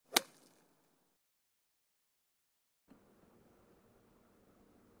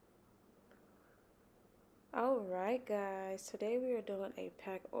Alright guys, today we are doing a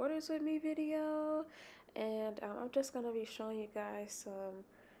pack orders with me video, and I'm just going to be showing you guys some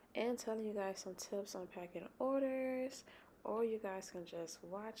and telling you guys some tips on packing orders, or you guys can just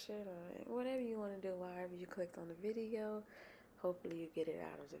watch it or whatever you want to do while you clicked on the video. Hopefully you get it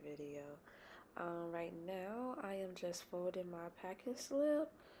out of the video. Right now I am just folding my packing slip,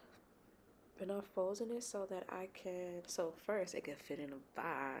 and I'm folding it so that so first it can fit in a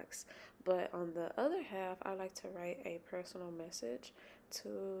box, but on the other half, I like to write a personal message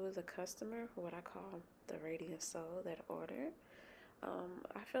to the customer, what I call the radiant soul that ordered.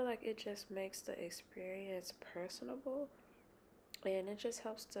 I feel like it just makes the experience personable, and it just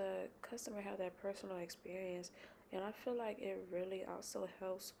helps the customer have that personal experience. And I feel like it really also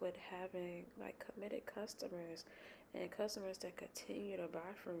helps with having like committed customers and customers that continue to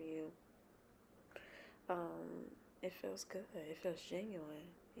buy from you. um, it feels good. It feels genuine.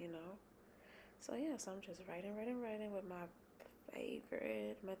 So yes, I'm just writing with my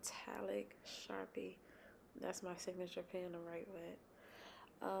favorite metallic Sharpie. That's my signature pen to write with.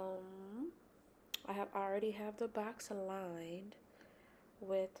 Um, I already have the box aligned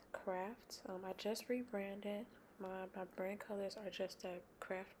with Craft. I just rebranded. My brand colors are just that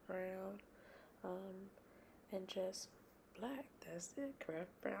craft brown, um, and just black. That's it,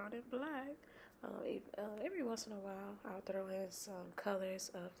 craft brown and black. Every once in a while, I'll throw in some colors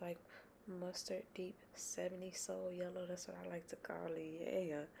of like mustard deep 70 soul yellow. That's what I like to call it,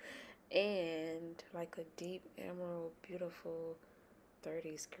 yeah. And like a deep emerald, beautiful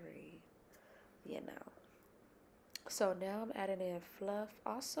 30s green, you know. So now I'm adding in fluff.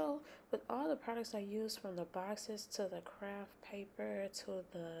 Also, with all the products I use, from the boxes to the craft paper to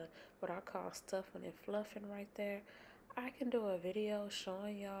the what I call stuffing and fluffing right there, I can do a video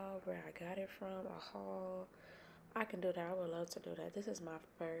showing y'all where I got it from, a haul. I can do that. I would love to do that. This is my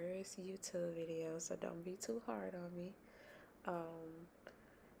first YouTube video, so don't be too hard on me. Um,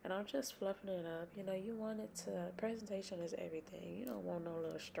 and I'm just fluffing it up. You know, you want it to, presentation is everything. You don't want no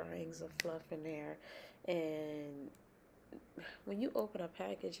little strings of fluff in there. And when you open a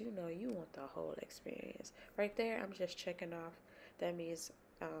package, you know you want the whole experience. Right there, I'm just checking off. That means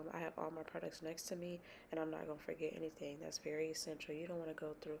I have all my products next to me, and I'm not going to forget anything. That's very essential. You don't want to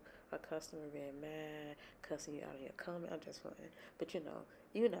go through a customer being mad, cussing you out in your comment. I'm just playing. But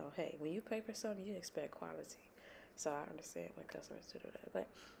hey, when you pay for something, you expect quality. So I understand when customers do that. But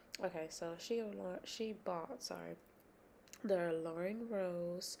okay, so she bought, sorry, the Alluring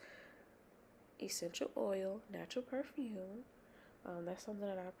Rose essential oil, natural perfume. That's something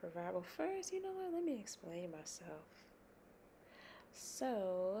that I provide. Well, first, you know what? Let me explain myself.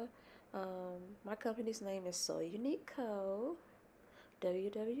 So, my company's name is So Unique Co.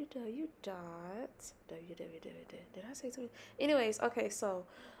 www did I say something? Anyways, okay, so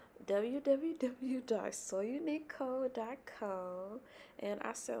www.souniqueco.co, and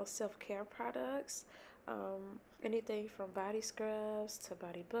I sell self-care products, anything from body scrubs to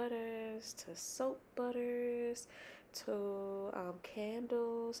body butters to soap butters to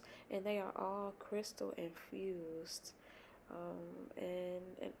candles, and they are all crystal infused,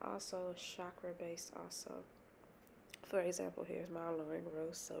 and also chakra based also. For example, here's my Alluring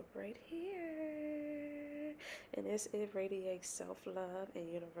Rose soap right here. And it radiates self-love and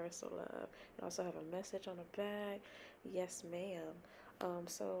universal love. It also have a message on the back. Yes, ma'am.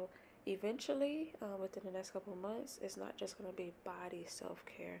 So eventually, within the next couple of months, it's not just going to be body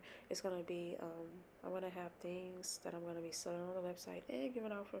self-care. It's going to be, I'm going to have things that I'm going to be selling on the website and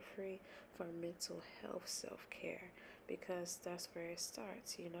giving out for free for mental health self-care, because that's where it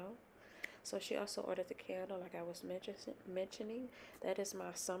starts. So she also ordered the candle, like I was mentioning. That is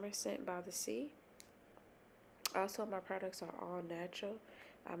my summer scent by the sea. Also, my products are all natural.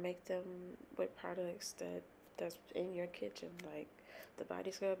 I make them with products that's in your kitchen, like the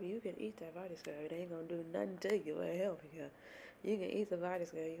body scrub. You can eat that body scrub. It ain't gonna do nothing to you but help you. You can eat the body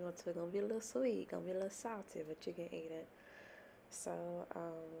scrub. It's gonna be a little sweet, gonna be a little salty, but you can eat it. So,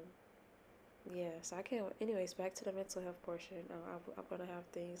 yeah, so I can't. Anyways, back to the mental health portion. I'm gonna have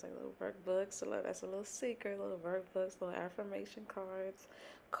things like little workbooks. That's a little secret. Little workbooks, little affirmation cards,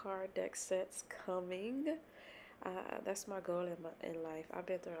 card deck sets coming. That's my goal in life. I've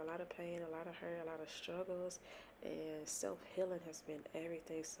been through a lot of pain, a lot of hurt, a lot of struggles, and self healing has been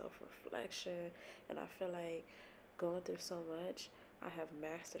everything. Self reflection, and I feel like going through so much, I have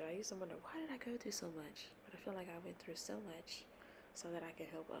mastered. I used to wonder, why did I go through so much? But I feel like I went through so much so that I can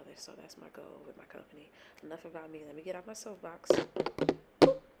help others. So that's my goal with my company. Enough about me. Let me get out my soapbox.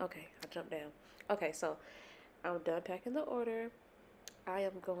 Okay, I jumped down. Okay, so I'm done packing the order. I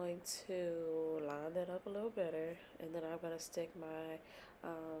am going to line that up a little better, and then I'm going to stick my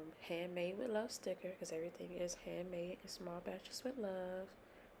handmade with love sticker, because everything is handmade in small batches with love.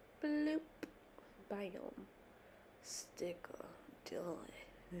 Bloop. Bam. Sticker. Done.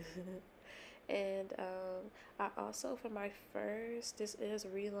 And I also, for my first, this is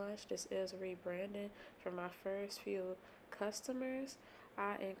relaunch, this is rebranding. For my first few customers,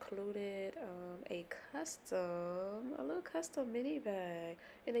 I included a little custom mini bag.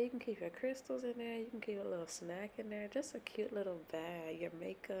 And then you can keep your crystals in there, you can keep a little snack in there, just a cute little bag, your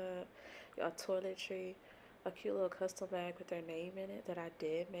makeup, your toiletry, a cute little custom bag with their name in it that I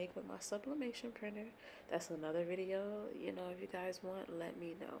did make with my sublimation printer. That's another video. You know, if you guys want, let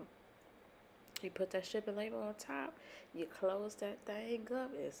me know. You put that shipping label on top, you close that thing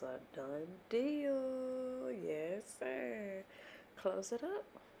up, it's a done deal. Yes, sir. Close it up.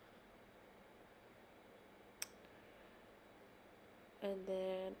 And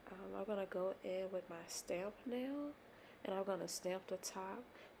then I'm going to go in with my stamp nail, and I'm going to stamp the top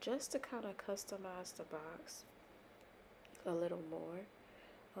just to kind of customize the box a little more.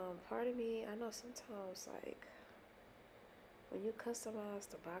 Part of me, I know sometimes, like, when you customize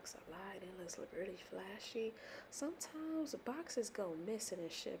the box a lot, it looks really flashy. Sometimes the boxes go missing in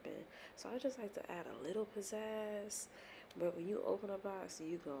shipping, so I just like to add a little pizzazz. But when you open a box,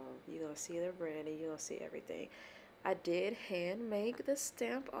 you gonna see the branding, you gonna see everything. I did hand make the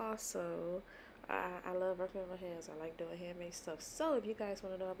stamp also. I love working with my hands. I like doing handmade stuff. So if you guys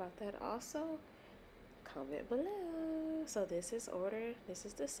want to know about that also, comment below. So this is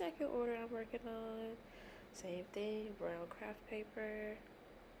the second order I'm working on. Same thing, brown craft paper.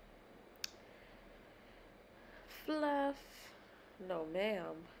 Fluff. No,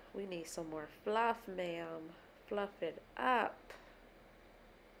 ma'am. We need some more fluff, ma'am. Fluff it up.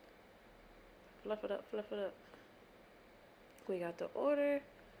 Fluff it up, fluff it up. We got the order.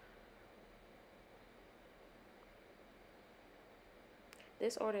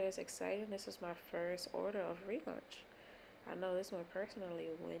 This order is exciting. This is my first order of relaunch. I know this one personally,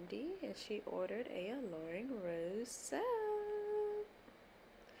 Wendy, and she ordered a Alluring Rose sub.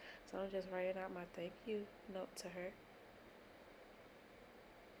 So I'm just writing out my thank you note to her.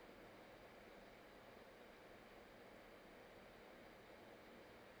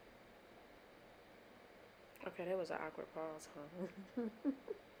 Okay, that was an awkward pause, huh?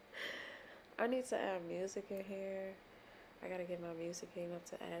 I need to add music in here. I gotta get my music game up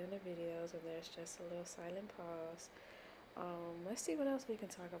to add in the videos, and there's just a little silent pause. Let's see what else we can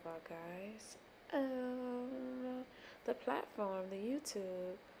talk about, guys. The platform, the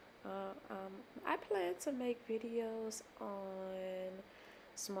YouTube. I plan to make videos on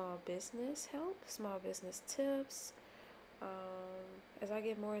small business help, small business tips. As I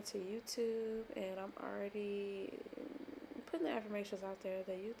get more into YouTube, and I'm already putting the affirmations out there,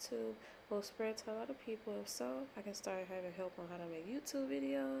 that YouTube will spread to a lot of people. If so, I can start having help on how to make YouTube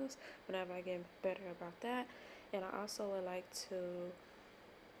videos whenever I get better about that. And I also would like to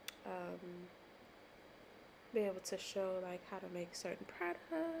be able to show like how to make certain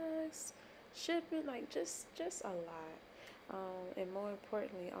products, shipping, like just a lot. And more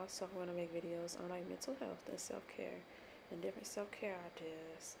importantly, also I want to make videos on like mental health and self-care and different self-care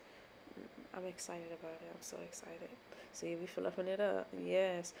ideas. I'm excited about it. I'm so excited. See, we fluffing it up.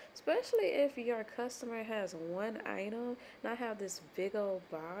 Yes. Especially if your customer has one item, not have this big old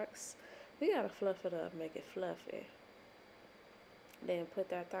box. We gotta fluff it up, make it fluffy. Then put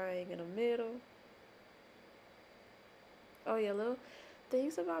that thing in the middle. Oh yeah, little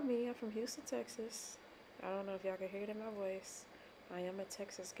things about me. I'm from Houston, Texas. I don't know if y'all can hear it in my voice. I am a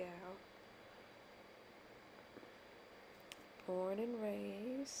Texas gal. Born and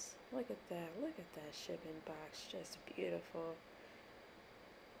raised. Look at that. Look at that shipping box. Just beautiful.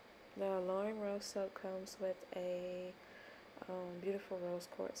 The Alluring Rose soap comes with a beautiful rose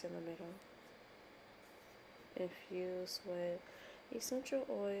quartz in the middle, infused with essential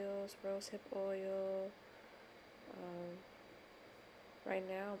oils, rosehip oil. Right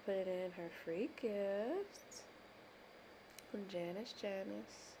now, I'm putting in her free gift from Janice.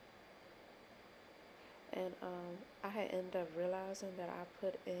 And I had ended up realizing that I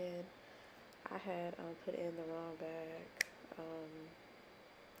had put in the wrong bag.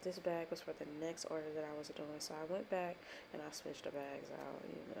 This bag was for the next order that I was doing, so I went back and I switched the bags out.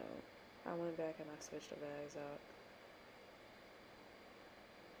 I went back and I switched the bags out.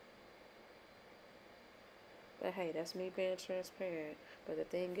 But hey, that's me being transparent. But the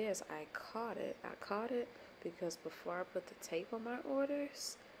thing is, I caught it. I caught it because before I put the tape on my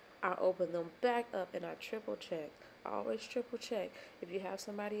orders, I opened them back up and I triple checked. Always triple check. If you have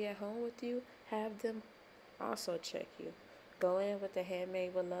somebody at home with you, have them also check you. Go in with the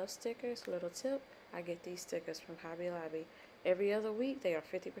Handmade with Love stickers. Little tip, I get these stickers from Hobby Lobby. Every other week they are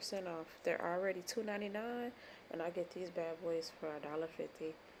 50% off. They're already $2.99, and I get these bad boys for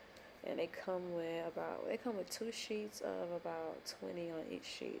 $1.50. And they come with 2 sheets of about 20 on each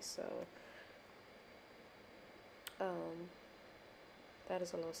sheet. So um that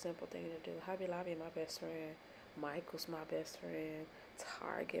is a little simple thing to do. Hobby Lobby my best friend. Michael's my best friend.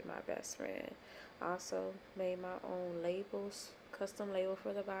 Target my best friend. I also made my own labels, custom label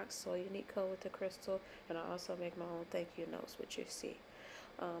for the box, so unique code with the crystal, and I also make my own thank you notes, which you see.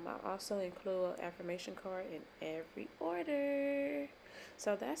 I also include an affirmation card in every order.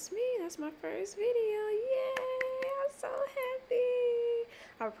 So that's me. That's my first video. Yay! I'm so happy.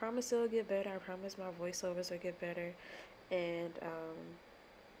 I promise it'll get better. I promise my voiceovers will get better. And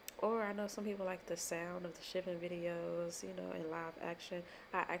or I know some people like the sound of the shipping videos, in live action.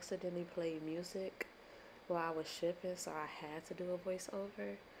 I accidentally played music while I was shipping, so I had to do a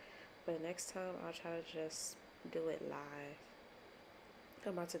voiceover. But next time I'll try to just do it live.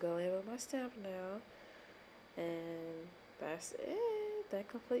 I'm about to go in with my stamp now. And that's it. That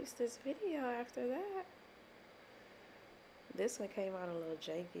completes this video after that. This one came out a little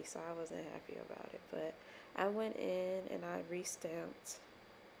janky, so I wasn't happy about it. But I went in and I restamped.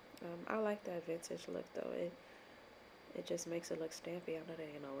 I like that vintage look though. It just makes it look stampy. I know that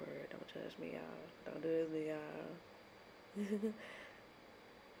ain't no word. Don't judge me, y'all. Don't do this to y'all.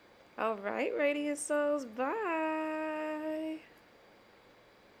 All right, Radiant Souls. Bye.